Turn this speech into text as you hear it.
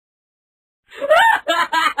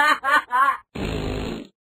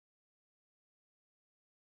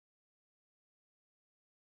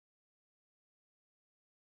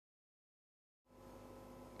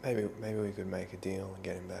Maybe we could make a deal and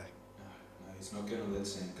get him back. No, he's not going to let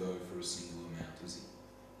Sam go for a single amount, is he?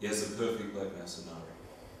 He has a perfect blackmail scenario.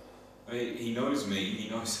 I mean, he knows me, he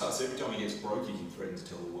knows us. Every time he gets broke, he can threaten to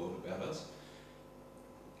tell the world about us.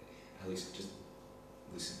 Alex, just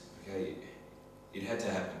listen, okay? It had to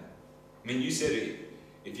happen. I mean, you said it.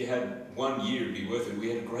 If you had 1 year, it'd be worth it. We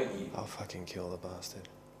had a great year. I'll fucking kill the bastard.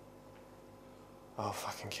 I'll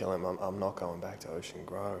fucking kill him. I'm not going back to Ocean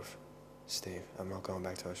Grove, Steve. I'm not going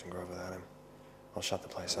back to Ocean Grove without him. I'll shut the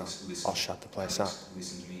place up. Listen, I'll shut the place up.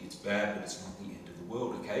 Listen to me. It's bad, but it's not the end of the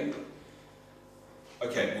world, okay?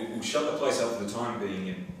 Okay, we'll shut the place up for the time being,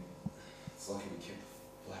 and it's lucky we kept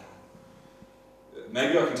the flat on.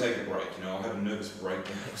 Maybe I can take a break, you know, I'll have a nervous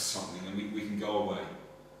breakdown or something, and we can go away.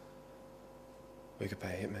 We could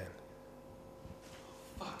pay a hitman.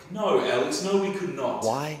 Fuck, no, Alex, no, we could not.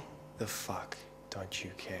 Why the fuck don't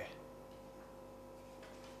you care?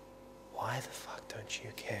 Why the fuck don't you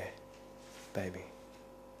care, baby?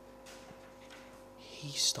 He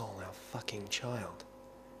stole our fucking child,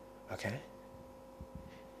 okay?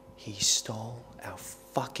 He stole our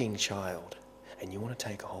fucking child, and you want to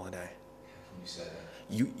take a holiday. How can you say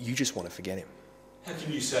that? You just want to forget him. How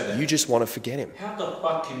can you say that? You just want to forget him. How the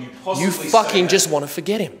fuck can you possibly You say fucking that? just want to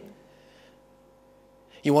forget him.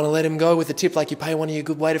 You want to let him go with a tip like you pay one of your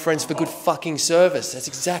good waiter friends for good fucking service. That's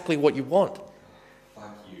exactly what you want.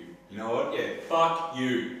 Fuck you. You know what? Yeah, fuck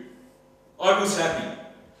you. I was happy.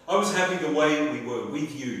 I was happy the way we were,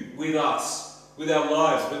 with you, with us, with our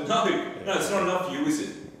lives. But no, it's not enough for you, is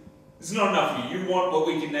it? It's not enough for you. You want what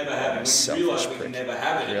we can never have, and when you realise we can never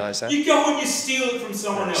have it, You realise that? you go and you steal it from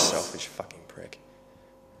someone else. Selfish fucking prick.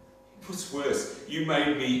 What's worse, you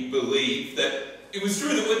made me believe that it was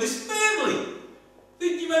true that we're this family. That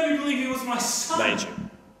you made me believe he was my son. Made you.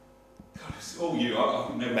 God, it's all you.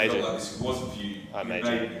 I've never Made felt you. like this. If it wasn't for you. I made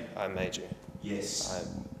you. I made you. Yes.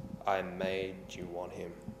 I made you want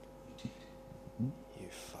him. You did. You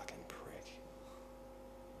fucking prick.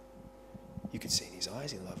 You could see in his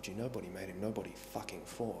eyes he loved you. Nobody made him. Nobody fucking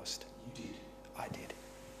forced. You did. I did.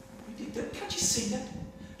 You did that. Can't you see that?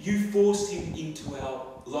 You forced him into our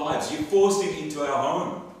lives. You forced him into our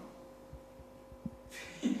home.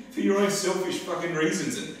 For your own selfish fucking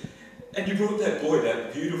reasons. And you brought that boy,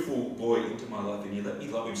 that beautiful boy, into my life, and you let me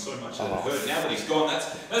love him so much that it hurt. Now that he's gone,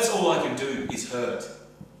 that's all I can do is hurt.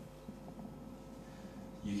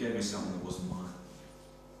 You gave me something that wasn't mine.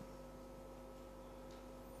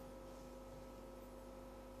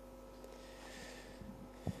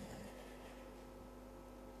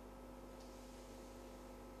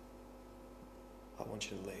 I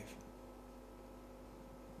want you to leave.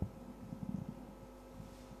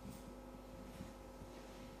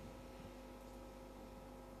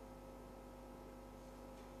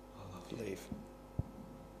 I love you. Leave.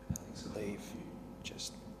 Alex, I Leave. love you.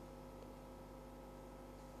 Just...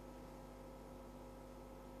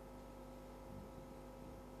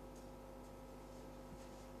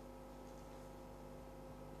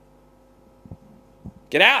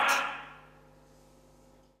 Get out!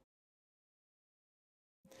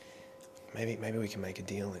 Maybe we can make a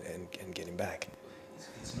deal and get him back.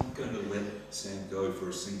 He's not going to let Sam go for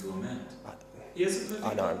a single amount. He has a perfect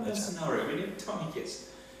I know, scenario. I mean, every time he gets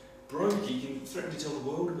broke, he can threaten to tell the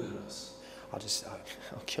world about us. I'll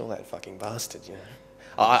kill that fucking bastard, you know.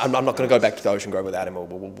 I'm not going to go back to the Ocean Grove without him.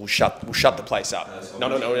 We'll shut the place up. No,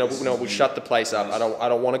 we'll shut the place up. I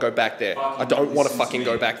don't want to go back there. I don't want to fucking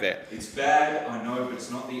go back there. It's bad, I know, but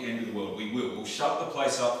it's not the end of the world. We will. We'll shut the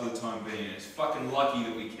place up for the time being. It's fucking lucky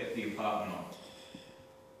that we kept the apartment on.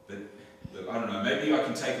 But, look, I don't know, maybe I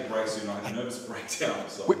can take a break soon. I have a nervous breakdown or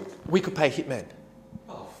something. We could pay hitmen.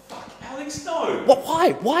 Oh, fuck, Alex, no! What?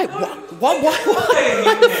 Why? Why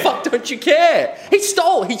Why the fuck don't you care? He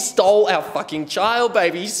stole our fucking child,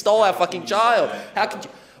 baby. He stole our fucking child. How could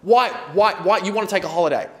you? Why? You want to take a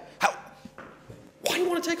holiday? Why do you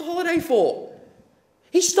want to take a holiday for?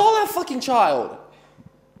 He stole our fucking child.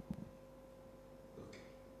 Look,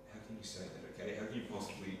 how can you say that, okay? How can you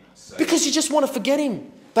possibly say Because you just want to forget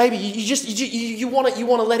him, baby. You want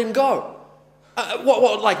to let him go.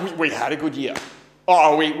 Like we had a good year.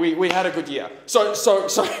 Oh, we had a good year. So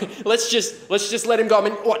let's just let him go. I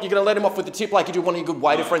mean, what, you're going to let him off with the tip like you do one of your good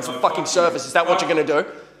waiter friends for fucking service? Is that what you're going to do?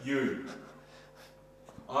 You.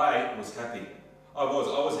 I was happy. I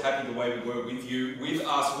was happy the way we were with you, with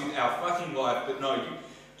us, with our fucking life. But no,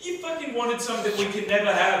 you fucking wanted something that we could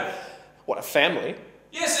never have. What, a family?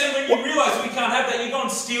 Yes, and when you realise we can't have that, you go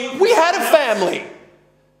and steal it. We had a family.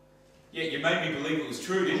 Yeah, you made me believe it was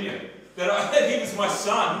true, didn't you? That he was my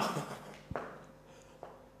son.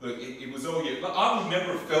 Look, it was all you. I would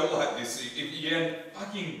never have felt like this if you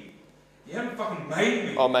You haven't fucking made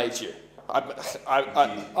me. I made you.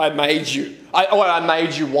 I made you. I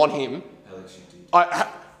made you want him. Alex,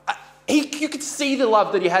 you did. You could see the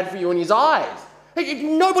love that he had for you in his eyes.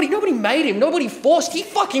 Nobody made him. Nobody forced. He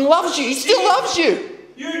fucking loves you. He still loves you.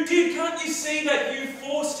 You did. Can't you see that you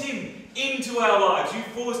forced him into our lives? You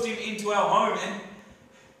forced him into our home,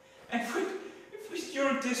 and for your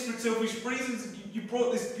own desperate, selfish reasons, you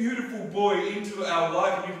brought this beautiful boy into our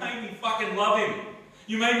life, and you made me fucking love him.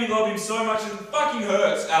 You made me love him so much, and it fucking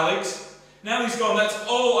hurts, Alex. Now he's gone. That's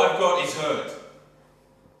all I've got is hurt.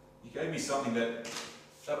 You gave me something that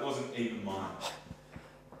wasn't even mine.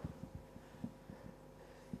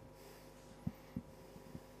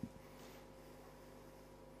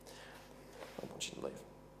 I want you to leave.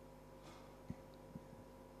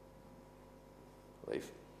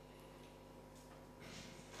 Leave.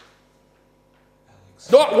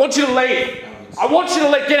 Alex. No, I want you to leave. Alex. I want you to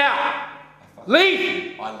leave. Get out.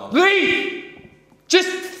 Leave. I love Leave.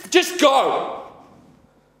 Just go.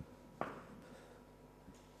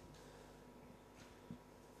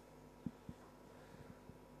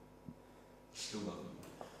 Still love him.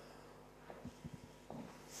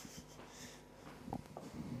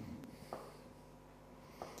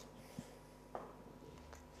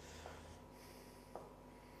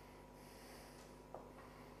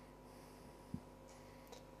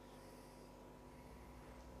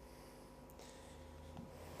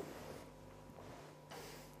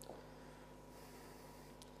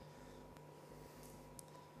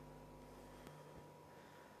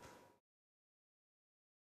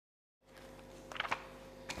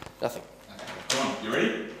 Nothing. Come on, you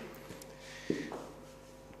ready?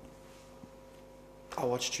 I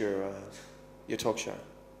watched your talk show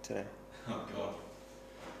today. Oh God.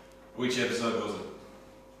 Which episode was it?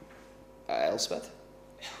 Elspeth.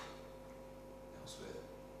 Elspeth.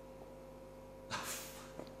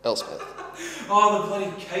 Elspeth. Oh, the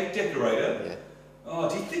bloody cake decorator. Yeah. Oh,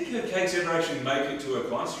 do you think her cakes ever actually make it to her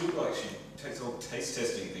clients? She looked like she takes the whole taste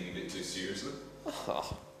testing thing a bit too seriously.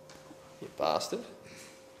 Oh, you bastard.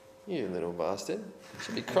 You little bastard.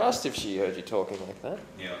 She'd be crushed if she heard you talking like that.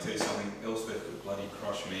 Yeah, I'll tell you something. Elspeth would bloody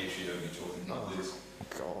crush me if she heard me talking like this.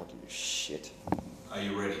 God, you shit. Are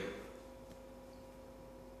you ready?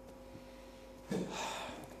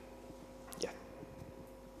 Yeah.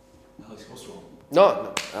 Alex, what's wrong?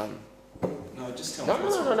 No. No, just tell me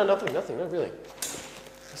what's wrong. No, nothing, no, really.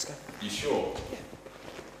 Let's go. You sure? Yeah.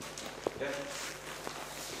 Yeah.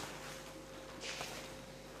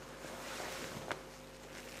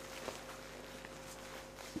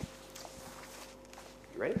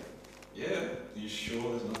 You ready? Yeah. Are you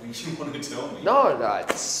sure there's nothing you want to tell me? No,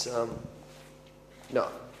 it's, no,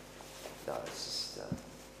 it's just,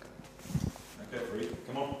 Okay, Free,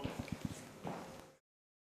 come on.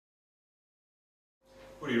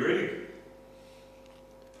 What are you reading?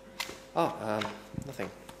 nothing.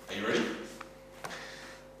 Are you ready?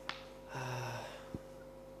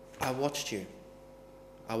 I watched you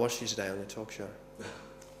today on the talk show.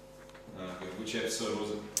 Okay, which episode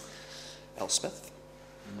was it? Elspeth.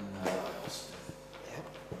 Elspeth. Yeah.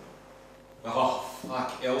 Oh,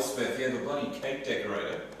 fuck, Elspeth, yeah, the bloody cake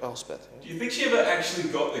decorator. Elspeth, yeah. Do you think she ever actually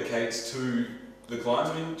got the cakes to the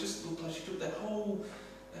clients? I mean, it just looked like she took that whole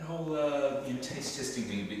taste testing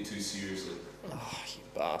thing a bit too seriously. Oh, you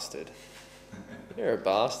bastard. You're a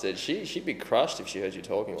bastard. She'd be crushed if she heard you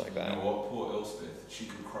talking like that. You know what? Poor Elspeth. She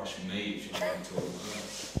could crush me if she heard me talking like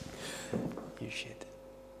that. You shit.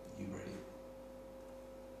 You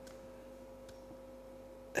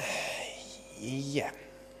ready? Yeah.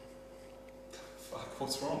 Fuck,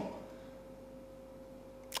 what's wrong?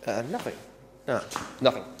 Nothing. No,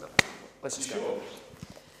 nothing. Let's just You go. sure?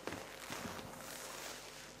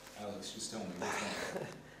 Alex, just tell me what's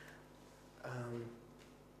wrong.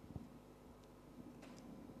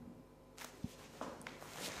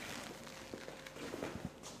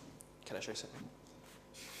 Can I show you something?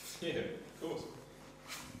 Yeah, of course.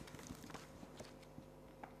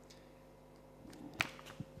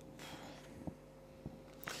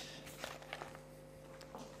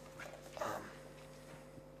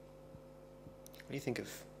 What do you think of...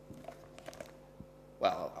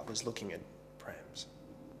 Well, I was looking at prams.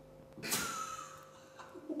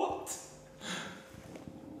 What?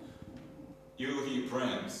 You're looking at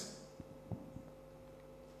prams?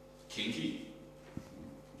 Kinky?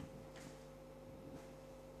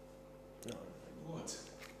 No. What?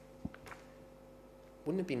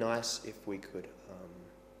 Wouldn't it be nice if we could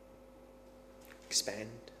expand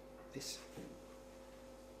this?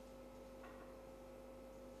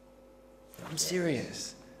 I'm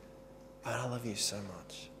serious. I love you so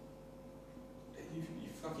much. You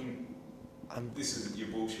fucking... This isn't your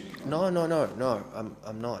bullshitting. Right? No.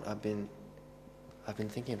 I'm not. I've been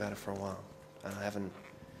thinking about it for a while, and I haven't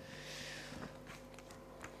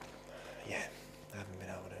been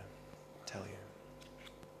able to tell you.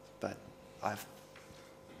 But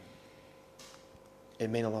it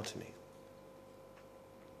meant a lot to me.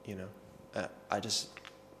 You know,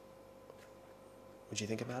 would you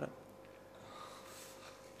think about it?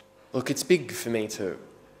 Look, it's big for me too.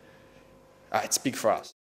 It's big for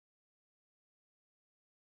us.